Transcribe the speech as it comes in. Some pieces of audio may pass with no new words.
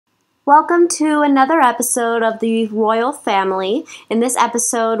Welcome to another episode of the Royal Family. In this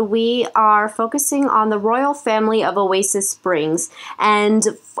episode, we are focusing on the royal family of Oasis Springs. And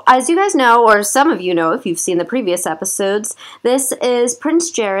as you guys know, or some of you know if you've seen the previous episodes, this is Prince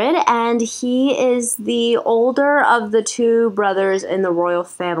Jarrod, and he is the older of the two brothers in the royal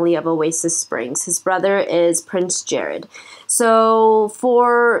family of Oasis Springs. His brother is Prince Jarrod. So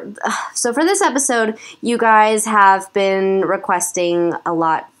for this episode, you guys have been requesting a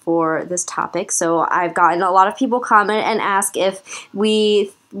lot for this topic. So I've gotten a lot of people comment and ask if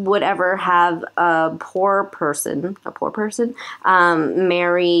we would ever have a poor person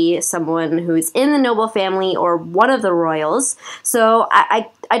marry someone who's in the noble family or one of the royals. So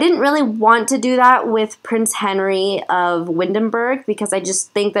I didn't really want to do that with Prince Henry of Windenburg because I just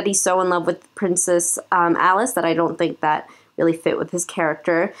think that he's so in love with Princess Alice that I don't think that really fit with his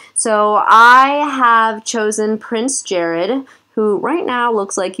character. So I have chosen Prince Jarrod, who right now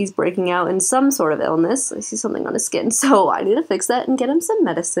looks like he's breaking out in some sort of illness. I see something on his skin, so I need to fix that and get him some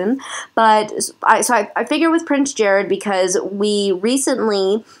medicine. But I figure with Prince Jarrod because we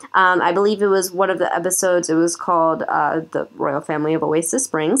recently, I believe it was one of the episodes, it was called The Royal Family of Oasis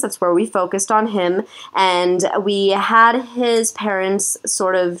Springs. That's where we focused on him, and we had his parents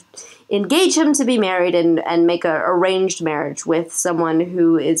sort of engage him to be married and make an arranged marriage with someone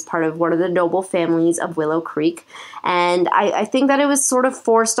who is part of one of the noble families of Willow Creek. And I think that it was sort of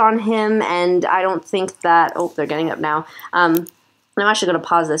forced on him, and I don't think that... Oh, they're getting up now. I'm actually going to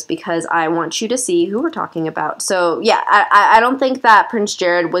pause this because I want you to see who we're talking about. So, yeah, I don't think that Prince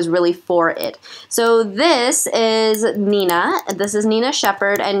Jarrod was really for it. So this is Nina. This is Nina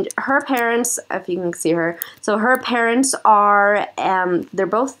Shepherd, and her parents, if you can see her, so her parents are, they're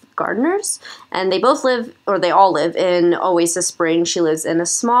both gardeners, and they both live, or they all live, in Oasis Springs. She lives in a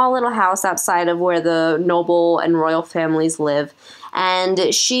small little house outside of where the noble and royal families live.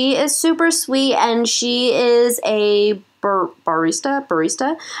 And she is super sweet, and she is a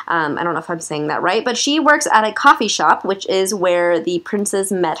barista. I don't know if I'm saying that right, but she works at a coffee shop, which is where the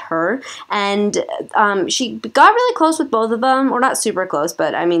princes met her, and she got really close with both of them, or not super close,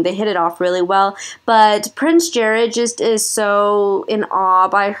 but I mean, they hit it off really well. But Prince Jarrod just is so in awe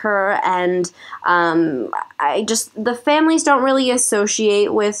by her, and the families don't really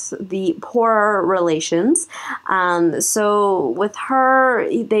associate with the poorer relations. So with her,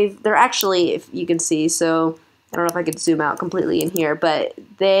 they're actually, if you can see, so I don't know if I could zoom out completely in here, but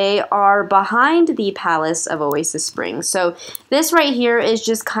they are behind the Palace of Oasis Springs. So this right here is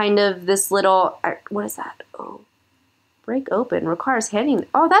just kind of this little, what is that? Oh, break open, requires handing.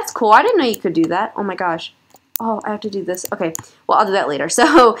 Oh, that's cool. I didn't know you could do that. Oh my gosh. Oh, I have to do this. Okay, well, I'll do that later.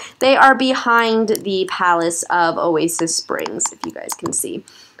 So they are behind the Palace of Oasis Springs, if you guys can see.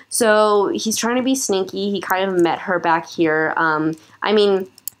 So he's trying to be sneaky. He kind of met her back here. I mean,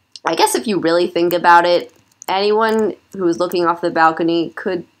 I guess if you really think about it, anyone who was looking off the balcony,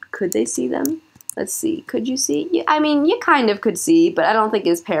 could they see them? Let's see. Could you see? Yeah, I mean, you kind of could see, but I don't think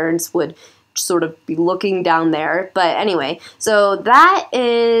his parents would sort of be looking down there. But anyway, so that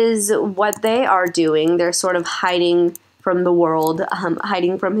is what they are doing. They're sort of hiding from the world,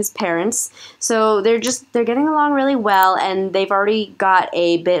 hiding from his parents. So they're getting along really well, and they've already got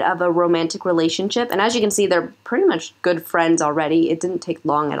a bit of a romantic relationship. And as you can see, they're pretty much good friends already. It didn't take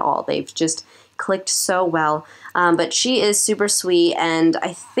long at all. They've just clicked so well. But she is super sweet, and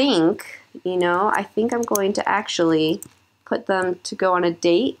I think I'm going to actually put them to go on a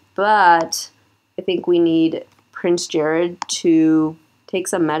date, but I think we need Prince Jarrod to take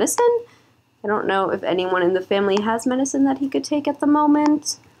some medicine. I don't know if anyone in the family has medicine that he could take at the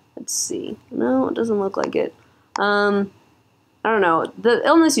moment. Let's see. No, it doesn't look like it. I don't know. The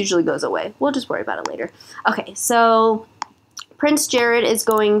illness usually goes away. We'll just worry about it later. Okay, so Prince Jarrod is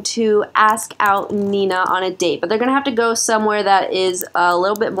going to ask out Nina on a date, but they're going to have to go somewhere that is a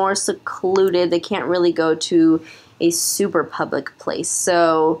little bit more secluded. They can't really go to a super public place.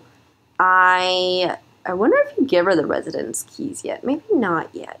 So I wonder if you give her the residence keys yet. Maybe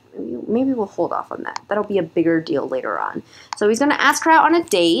not yet. Maybe we'll hold off on that. That'll be a bigger deal later on. So he's going to ask her out on a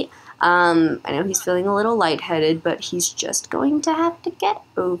date. I know he's feeling a little lightheaded, but he's just going to have to get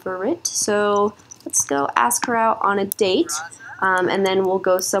over it. So let's go ask her out on a date. And then we'll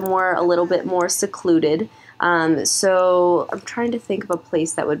go somewhere a little bit more secluded. So I'm trying to think of a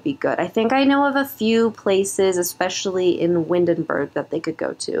place that would be good. I think I know of a few places, especially in Windenburg, that they could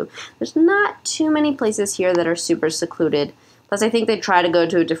go to. There's not too many places here that are super secluded. Plus, I think they try to go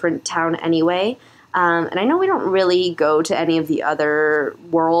to a different town anyway. And I know we don't really go to any of the other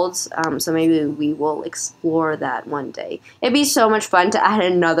worlds, so maybe we will explore that one day. It'd be so much fun to add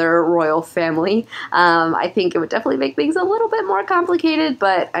another royal family. I think it would definitely make things a little bit more complicated,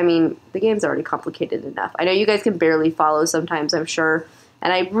 but I mean, the game's already complicated enough. I know you guys can barely follow sometimes, I'm sure.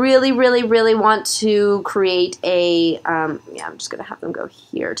 And I really, really, really want to create a, yeah, I'm just going to have them go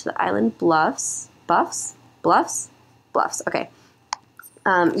here to the island Bluffs. Bluffs? Okay.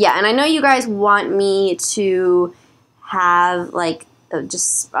 Yeah, and I know you guys want me to have, like,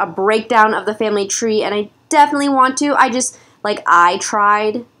 just a breakdown of the family tree, and I definitely want to. I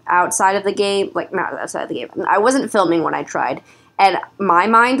tried outside of the game, like, not outside of the game. I wasn't filming when I tried, and my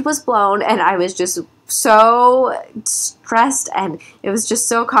mind was blown, and I was just so stressed, and it was just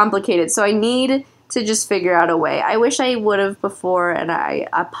so complicated. So I need to just figure out a way. I wish I would have before, and I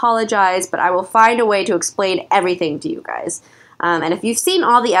apologize, but I will find a way to explain everything to you guys. And if you've seen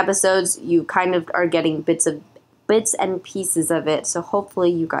all the episodes, you kind of are getting bits and pieces of it, so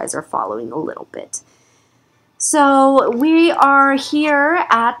hopefully you guys are following a little bit. So we are here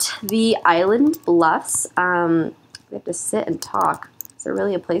at the Island Bluffs. We have to sit and talk. Is there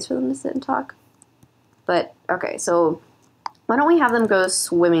really a place for them to sit and talk? But, okay, so why don't we have them go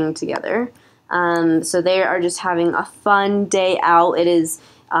swimming together? So they are just having a fun day out. It is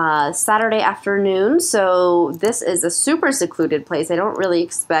Saturday afternoon, so this is a super secluded place. I don't really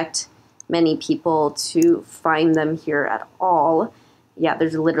expect many people to find them here at all. Yeah,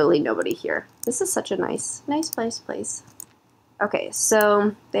 there's literally nobody here. This is such a nice place. Okay,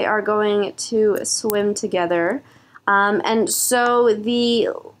 so they are going to swim together. And so the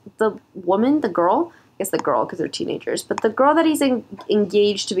woman, the girl, I guess the girl because they're teenagers, but the girl that he's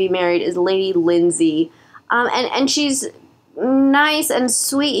engaged to be married is Lady Lyndsey. And she's nice and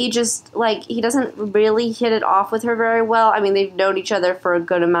sweet. He doesn't really hit it off with her very well. I mean, they've known each other for a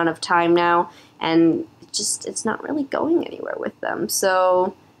good amount of time now, and it's not really going anywhere with them.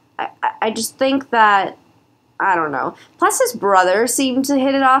 So I just think that, I don't know. Plus his brother seemed to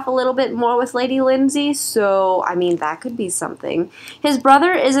hit it off a little bit more with Lady Lyndsey, so I mean, that could be something. His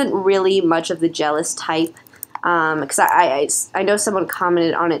brother isn't really much of the jealous type, because I know someone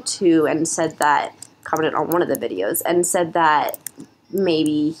commented on it too and commented on one of the videos and said that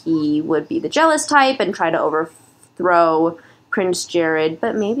maybe he would be the jealous type and try to overthrow Prince Jarrod,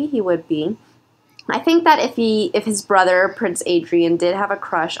 but maybe he would be. I think that if his brother, Prince Adrian, did have a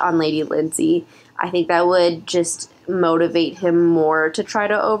crush on Lady Lyndsey, I think that would just motivate him more to try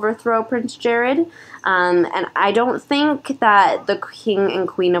to overthrow Prince Jarrod. And I don't think that the King and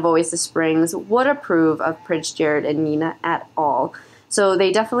Queen of Oasis Springs would approve of Prince Jarrod and Nina at all. So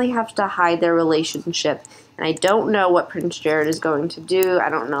they definitely have to hide their relationship. And I don't know what Prince Jarrod is going to do. I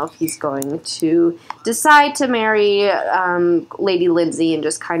don't know if he's going to decide to marry Lady Lyndsey and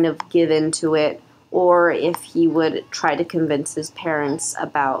just kind of give into it, or if he would try to convince his parents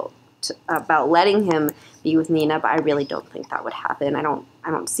about letting him be with Nina. But I really don't think that would happen. I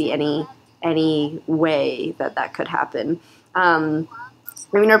don't see any way that could happen. I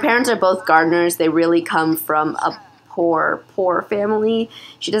mean, her parents are both gardeners. They really come from a poor family.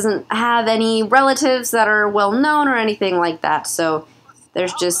 She doesn't have any relatives that are well known or anything like that, so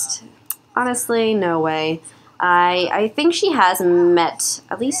there's just honestly no way. I think she has met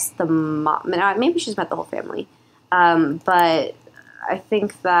at least the mom. Maybe she's met the whole family, but I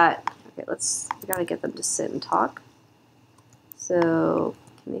think that, okay, we gotta get them to sit and talk. So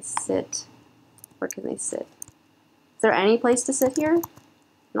can they sit? Where can they sit? Is there any place to sit here? I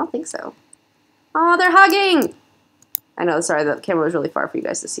don't think so. Oh, they're hugging! I know, sorry, the camera was really far for you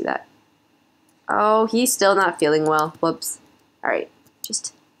guys to see that. Oh, he's still not feeling well. Whoops. Alright,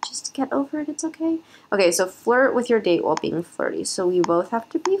 just get over it, it's okay. Okay, so flirt with your date while being flirty. So we both have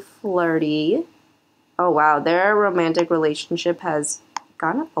to be flirty. Oh wow, their romantic relationship has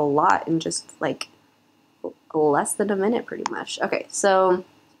gone up a lot in just like less than a minute pretty much. Okay, so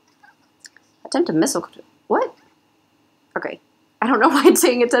attempt a mistletoe. What? Okay. I don't know why it's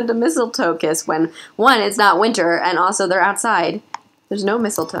saying attempt a mistletoe kiss when, one, it's not winter, and also they're outside. There's no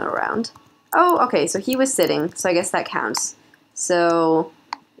mistletoe around. Oh, okay, so he was sitting, so I guess that counts. So,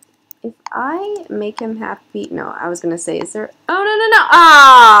 if I make him happy... No, I was going to say, is there... Oh, no.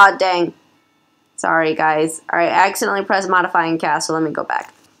 Ah, dang. Sorry, guys. All right, I accidentally pressed modifying cast, so let me go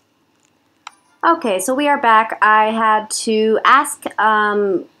back. Okay, so we are back. I had to ask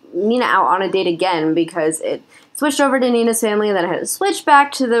Nina out on a date again because it switched over to Nina's family, and then I had to switch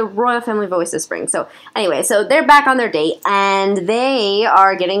back to the royal family of Oasis Springs. So anyway, so they're back on their date, and they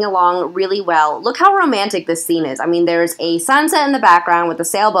are getting along really well. Look how romantic this scene is. I mean, there's a sunset in the background with a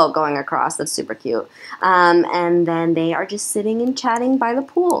sailboat going across. That's super cute. And then they are just sitting and chatting by the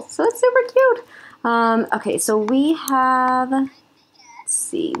pool. So it's super cute. Okay, so we have, let's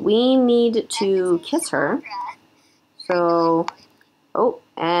see, we need to kiss her. So, oh,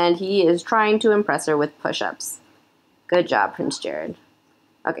 and he is trying to impress her with push-ups. Good job, Prince Jarrod.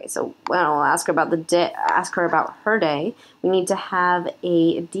 Okay, so we'll ask her about ask her about her day. We need to have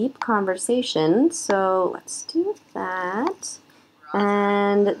a deep conversation, so let's do that.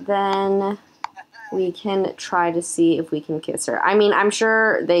 And then we can try to see if we can kiss her. I mean, I'm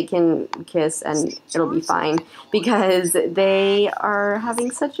sure they can kiss and it'll be fine because they are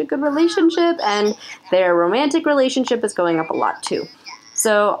having such a good relationship and their romantic relationship is going up a lot too.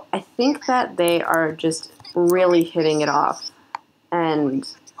 So I think that they are just really hitting it off. And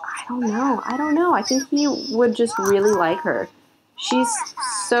I don't know. I think he would just really like her. She's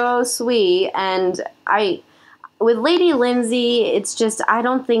so sweet, and with Lady Lyndsey, it's just, I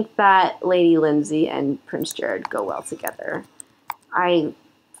don't think that Lady Lyndsey and Prince Jarrod go well together. I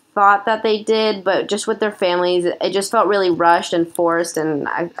thought that they did, but just with their families, it just felt really rushed and forced, and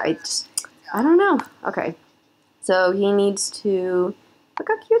I don't know. Okay, so he needs to, look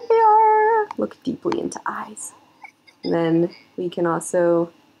how cute they are, look deeply into eyes. And then we can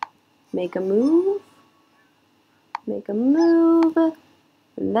also make a move, and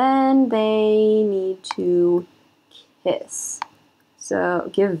then they need to kiss. So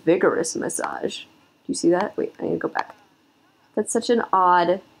give vigorous massage. Do you see that? Wait, I need to go back. That's such an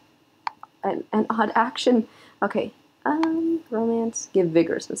odd action. Okay, romance, give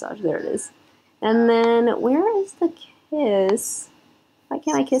vigorous massage. There it is. And then where is the kiss? Why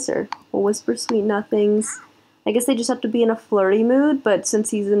can't I kiss her? We'll whisper sweet nothings. I guess they just have to be in a flirty mood, but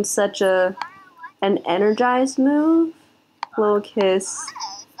since he's in such an energized mood, little kiss.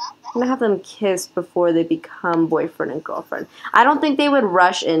 I'm gonna have them kiss before they become boyfriend and girlfriend. I don't think they would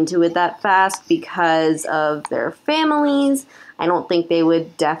rush into it that fast because of their families. I don't think they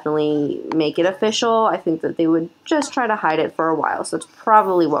would definitely make it official. I think that they would just try to hide it for a while, so that's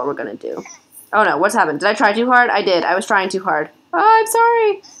probably what we're gonna do. Oh no, what's happened? Did I try too hard? I did. I was trying too hard. Oh, I'm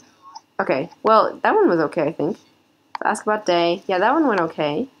sorry. Okay, well, that one was okay, I think. So ask about day. Yeah, that one went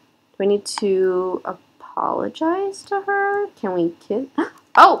okay. Do we need to apologize to her? Can we kiss?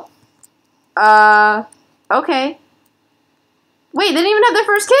 Oh! Okay. Wait, they didn't even have their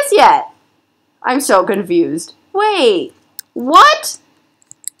first kiss yet! I'm so confused. Wait, what?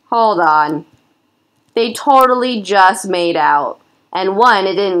 Hold on. They totally just made out. And one,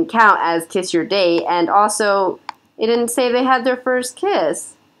 it didn't count as kiss your date, and also, it didn't say they had their first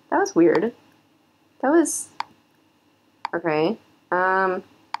kiss. That was weird. That was... Okay.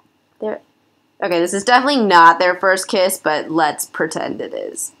 Okay, this is definitely not their first kiss, but let's pretend it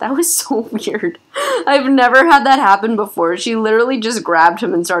is. That was so weird. I've never had that happen before. She literally just grabbed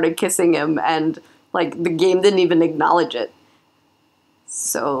him and started kissing him, and, like, the game didn't even acknowledge it.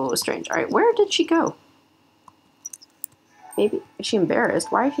 So strange. Alright, where did she go? Maybe... Is she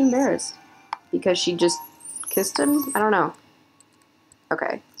embarrassed? Why is she embarrassed? Because she just kissed him? I don't know.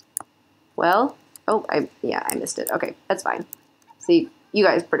 Okay. Well... Oh, I missed it. Okay, that's fine. See, you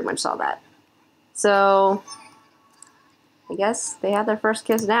guys pretty much saw that. So, I guess they had their first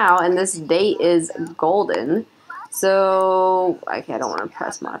kiss now, and this date is golden. So, okay, I don't want to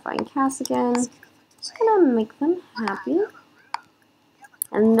press modifying cast again. Just gonna make them happy.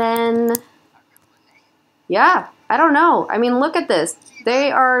 And then, yeah, I don't know. I mean, look at this.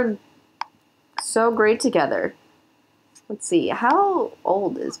 They are so great together. Let's see, how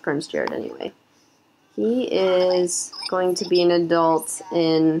old is Prince Jarrod anyway? He is going to be an adult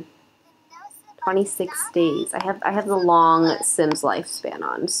in 26 days. I have the long Sims lifespan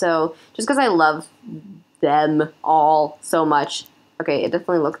on. So just because I love them all so much. Okay, it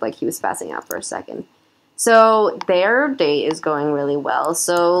definitely looked like he was passing out for a second. So their date is going really well.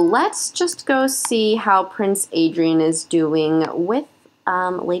 So let's just go see how Prince Adrian is doing with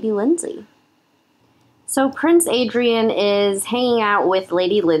Lady Lyndsey. So Prince Adrian is hanging out with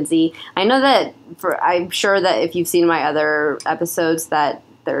Lady Lyndsey. I know that, I'm sure that if you've seen my other episodes that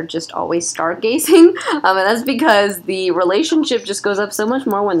they're just always stargazing. And that's because the relationship just goes up so much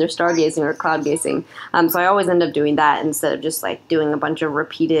more when they're stargazing or cloud gazing. So I always end up doing that instead of just like doing a bunch of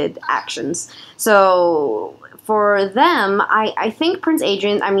repeated actions. So for them, I think Prince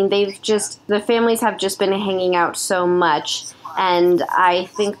Adrian, I mean, the families have just been hanging out so much. And I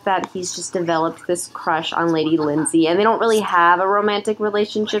think that he's just developed this crush on Lady Lyndsey. And they don't really have a romantic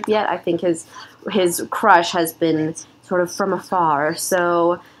relationship yet. I think his crush has been sort of from afar.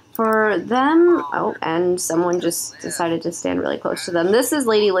 So for them... Oh, and someone just decided to stand really close to them. This is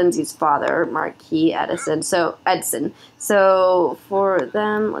Lady Lyndsey's father, Marquis Edison. So for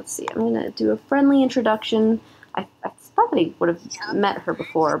them, let's see. I'm going to do a friendly introduction. I thought that he would have met her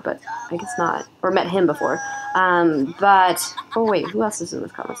before, but I guess not. Or met him before. But, oh wait, who else is in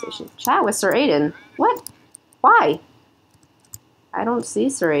this conversation? Chat with Sir Aiden. What? Why? I don't see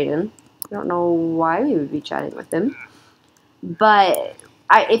Sir Aiden. I don't know why we would be chatting with him. But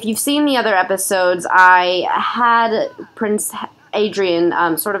if you've seen the other episodes, I had Prince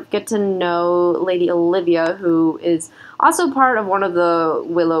Adrian sort of get to know Lady Olivia, who is also part of one of the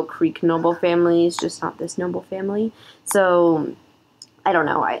Willow Creek noble families, just not this noble family. So, I don't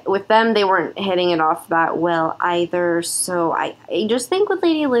know. With them, they weren't hitting it off that well either. So, I just think with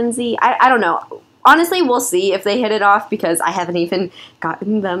Lady Lyndsey, I don't know. Honestly, we'll see if they hit it off, because I haven't even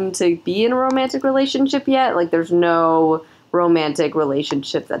gotten them to be in a romantic relationship yet. Like, there's no romantic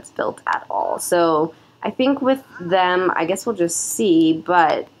relationship that's built at all. So, I think with them, I guess we'll just see.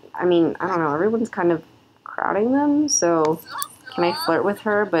 But, I mean, I don't know. Everyone's kind of crowding them. So, can I flirt with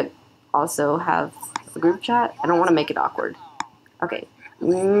her but also have a group chat? I don't want to make it awkward. Okay.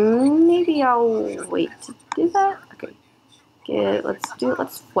 Maybe I'll wait to do that. Okay.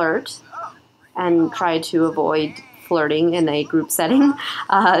 Let's flirt. And try to avoid flirting in a group setting,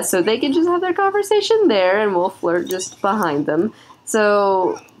 so they can just have their conversation there, and we'll flirt just behind them.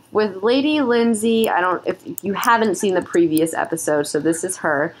 So with Lady Lyndsey, if you haven't seen the previous episode, so this is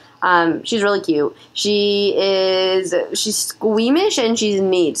her. She's really cute. She's squeamish and she's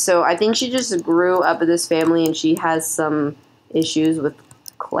neat. So I think she just grew up in this family, and she has some issues with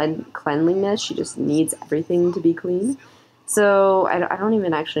cleanliness. She just needs everything to be clean. So, I don't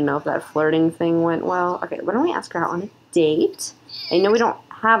even actually know if that flirting thing went well. Okay, why don't we ask her out on a date? I know we don't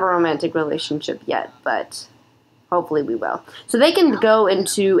have a romantic relationship yet, but hopefully we will. So they can go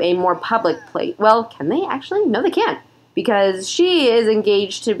into a more public place. Well, can they actually? No, they can't. Because she is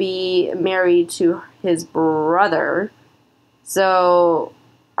engaged to be married to his brother. So,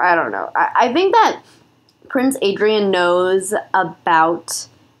 I don't know. I think that Prince Adrian knows about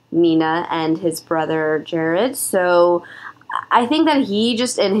Nina and his brother Jarrod, so I think that he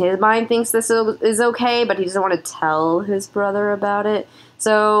just in his mind thinks this is okay, but he doesn't want to tell his brother about it.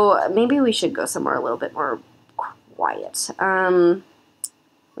 So maybe we should go somewhere a little bit more quiet.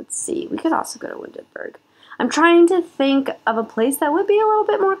 Let's see. We could also go to Windenburg. I'm trying to think of a place that would be a little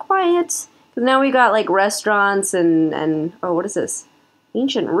bit more quiet. Because now we got like restaurants and oh, what is this?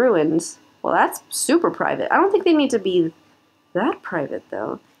 Ancient ruins. Well, that's super private. I don't think they need to be that private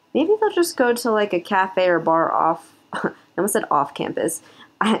though. Maybe they'll just go to like a cafe or bar off. I almost said off campus.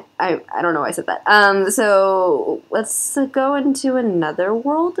 I don't know why I said that. So let's go into another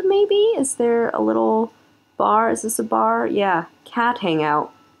world maybe. Is there a little bar? Is this a bar? Yeah. Cat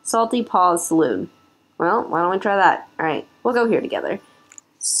hangout. Salty Paws Saloon. Well, why don't we try that? Alright, we'll go here together.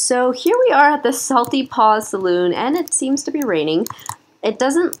 So here we are at the Salty Paws Saloon, and it seems to be raining. It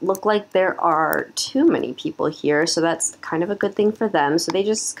doesn't look like there are too many people here, so that's kind of a good thing for them. So they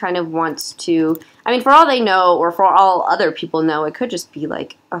just kind of want to, I mean, for all they know, or for all other people know, it could just be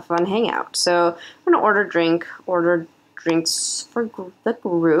like a fun hangout. So we're gonna order drinks for the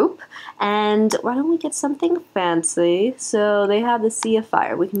group, and why don't we get something fancy? So they have the Sea of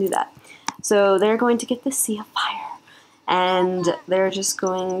Fire, we can do that. So they're going to get the Sea of Fire, and they're just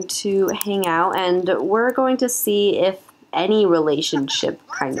going to hang out, and we're going to see if any relationship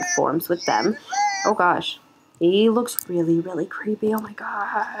kind of forms with them. Oh gosh. He looks really, really creepy. Oh my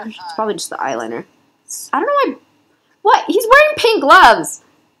gosh. It's probably just the eyeliner. I don't know why. What? He's wearing pink gloves!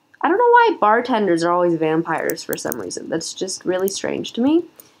 I don't know why bartenders are always vampires for some reason. That's just really strange to me.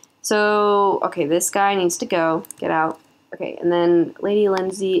 So, okay, this guy needs to go. Get out. Okay, and then Lady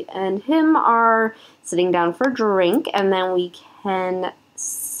Lyndsey and him are sitting down for a drink, and then we can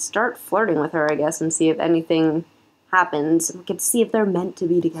start flirting with her, I guess, and see if anything happens. We can see if they're meant to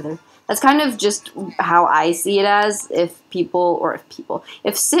be together. That's kind of just how I see it as. If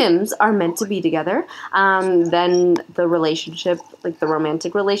Sims are meant to be together, then the relationship, like the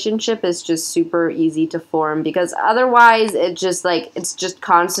romantic relationship, is just super easy to form, because otherwise it's just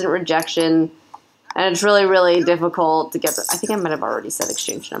constant rejection, and it's really, really difficult to get I think I might have already said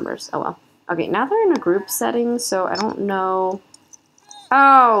exchange numbers. Oh well. Okay, now they're in a group setting, so I don't know.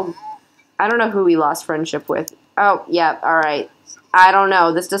 Oh, I don't know who we lost friendship with. Oh, yeah, alright. I don't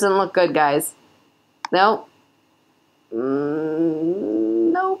know. This doesn't look good, guys. Nope.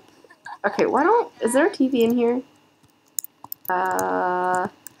 Nope. Okay, is there a TV in here? No,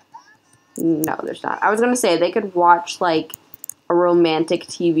 there's not. I was gonna say, they could watch, like, a romantic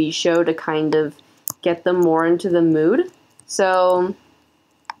TV show to kind of get them more into the mood. So,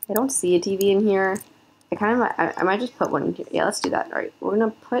 I don't see a TV in here. I might just put one in here. Yeah, let's do that. Alright, we're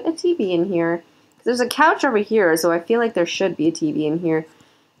gonna put a TV in here. There's a couch over here, so I feel like there should be a TV in here.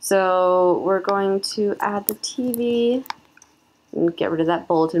 So we're going to add the TV and get rid of that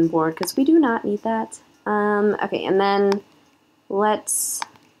bulletin board because we do not need that. Okay, and then let's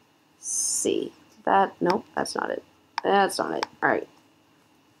see. Nope, that's not it. That's not it. All right.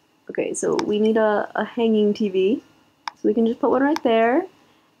 Okay, so we need a hanging TV. So we can just put one right there.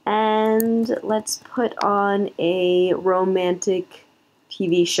 And let's put on a romantic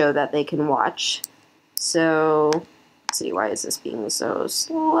TV show that they can watch. So, let's see, why is this being so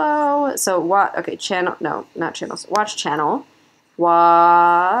slow? So, what? Okay, channel. No, not channels. Watch channel.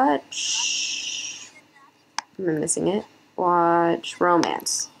 Watch. I'm missing it. Watch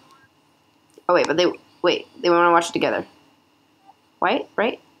romance. Oh, wait, but they want to watch it together. Right?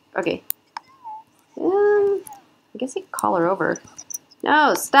 Okay. I guess I could call her over.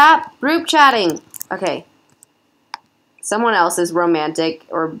 No, stop group chatting. Okay. Someone else is romantic,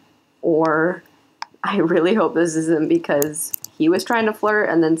 or I really hope this isn't because he was trying to flirt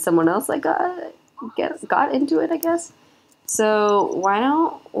and then someone else like got into it, I guess. So why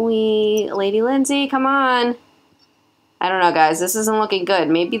don't we, Lady Lyndsey, come on. I don't know, guys. This isn't looking good.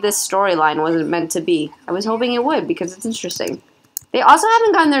 Maybe this storyline wasn't meant to be. I was hoping it would because it's interesting. They also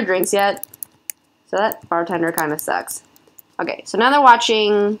haven't gotten their drinks yet. So that bartender kind of sucks. Okay, so now they're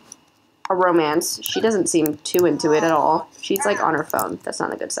watching a romance. She doesn't seem too into it at all. She's like on her phone. That's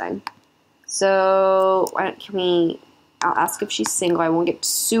not a good sign. So I'll ask if she's single. I won't get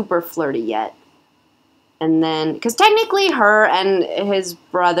super flirty yet. And then, because technically her and his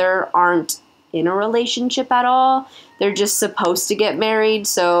brother aren't in a relationship at all. They're just supposed to get married,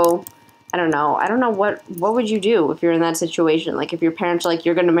 so I don't know. I don't know what would you do if you're in that situation? Like if your parents are like,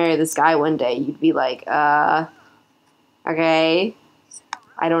 you're gonna marry this guy one day, you'd be like, okay.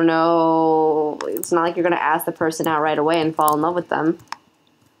 I don't know. It's not like you're gonna ask the person out right away and fall in love with them.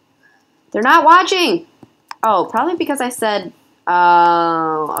 They're not watching! Oh, probably because I said,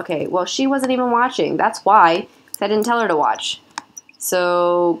 okay, well she wasn't even watching. That's why. 'Cause I didn't tell her to watch.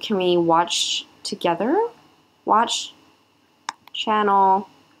 So, can we watch together? Watch channel.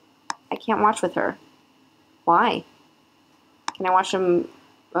 I can't watch with her. Why? Can I watch a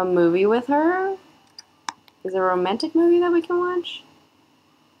movie with her? Is there a romantic movie that we can watch?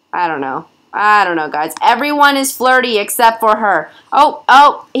 I don't know. I don't know, guys. Everyone is flirty except for her.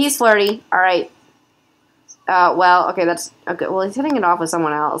 Oh, he's flirty. All right. Well, okay, that's okay. Well, he's hitting it off with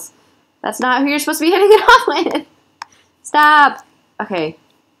someone else. That's not who you're supposed to be hitting it off with. Stop. Okay.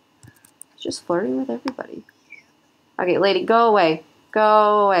 He's just flirting with everybody. Okay, lady, go away.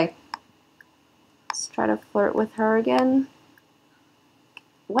 Go away. Let's try to flirt with her again.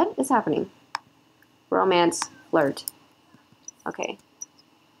 What is happening? Romance, flirt. Okay.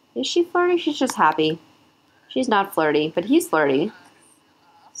 Is she flirty? She's just happy. She's not flirty, but he's flirty.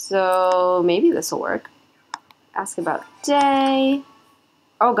 So maybe this will work. Ask about day.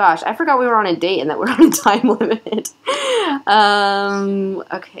 Oh gosh, I forgot we were on a date and that we're on a time limit.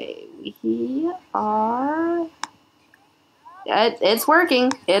 Okay, we are... It's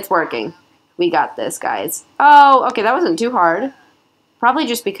working. It's working. We got this, guys. Oh, okay, that wasn't too hard. Probably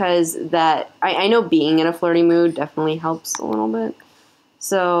just because that... I know being in a flirty mood definitely helps a little bit.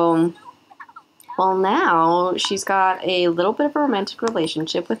 So, well, now she's got a little bit of a romantic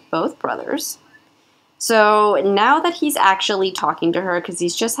relationship with both brothers. So now that he's actually talking to her, because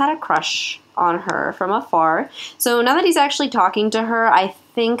he's just had a crush on her from afar. So now that he's actually talking to her, I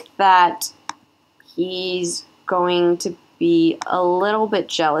think that he's going to be a little bit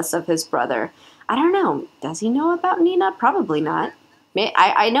jealous of his brother. I don't know. Does he know about Nina? Probably not.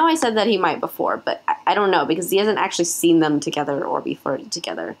 I know I said that he might before, but I don't know because he hasn't actually seen them together or be flirted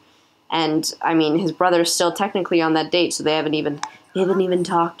together. And I mean, his brother's still technically on that date, so they haven't even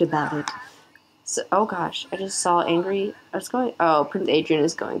talked about it. So, oh gosh, I just saw angry. Oh, Prince Adrian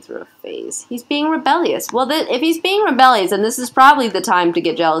is going through a phase. He's being rebellious. Well, if he's being rebellious, then this is probably the time to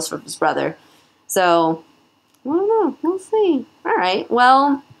get jealous of his brother. So, I don't know. We'll see. All right.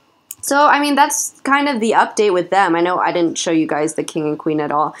 Well. So, I mean, that's kind of the update with them. I know I didn't show you guys the king and queen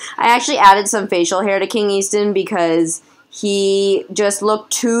at all. I actually added some facial hair to King Easton because he just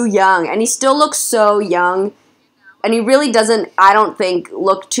looked too young. And he still looks so young. And he really doesn't, I don't think,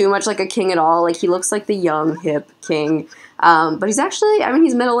 look too much like a king at all. Like, he looks like the young, hip king. But he's actually, I mean,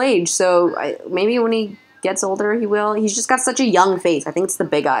 he's middle-aged. So, maybe when he gets older, he will. He's just got such a young face. I think it's the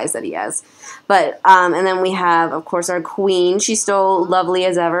big eyes that he has. But, and then we have, of course, our queen. She's still lovely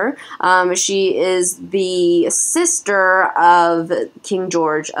as ever. She is the sister of King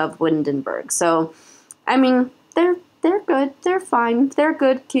George of Windenburg. So, I mean, they're they're good. They're fine. They're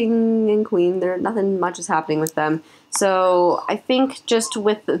good king and queen. Nothing much is happening with them. So I think just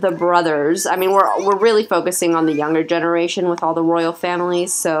with the brothers, I mean, we're really focusing on the younger generation with all the royal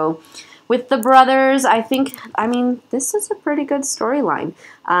families. So with the brothers, I mean, this is a pretty good storyline.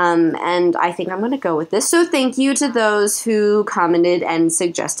 And I think I'm going to go with this. So thank you to those who commented and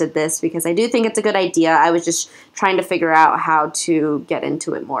suggested this, because I do think it's a good idea. I was just trying to figure out how to get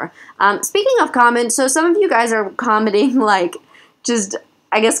into it more. Speaking of comments, so some of you guys are commenting, like, just,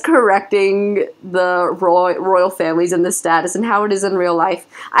 I guess, correcting the royal families and the status and how it is in real life.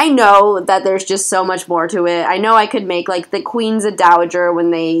 I know that there's just so much more to it. I know I could make, like, the queen's a dowager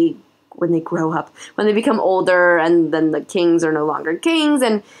when they grow up, when they become older, and then the kings are no longer kings.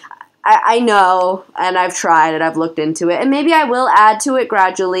 And I know, and I've tried, and I've looked into it, and maybe I will add to it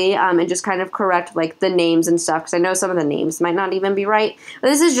gradually, and just kind of correct, like, the names and stuff, because I know some of the names might not even be right. But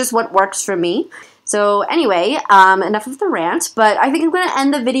this is just what works for me. So anyway, enough of the rant, but I think I'm going to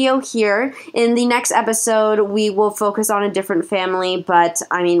end the video here. In the next episode, we will focus on a different family, but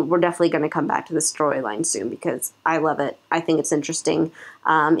I mean, we're definitely going to come back to the storyline soon because I love it. I think it's interesting.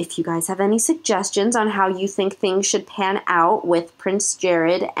 If you guys have any suggestions on how you think things should pan out with Prince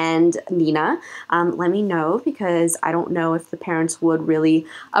Jarrod and Nina, let me know, because I don't know if the parents would really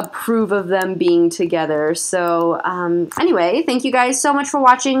approve of them being together. So anyway, thank you guys so much for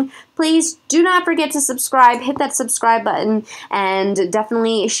watching. Please do not forget to subscribe, hit that subscribe button, and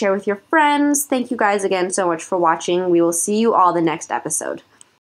definitely share with your friends. Thank you guys again so much for watching. We will see you all the next episode.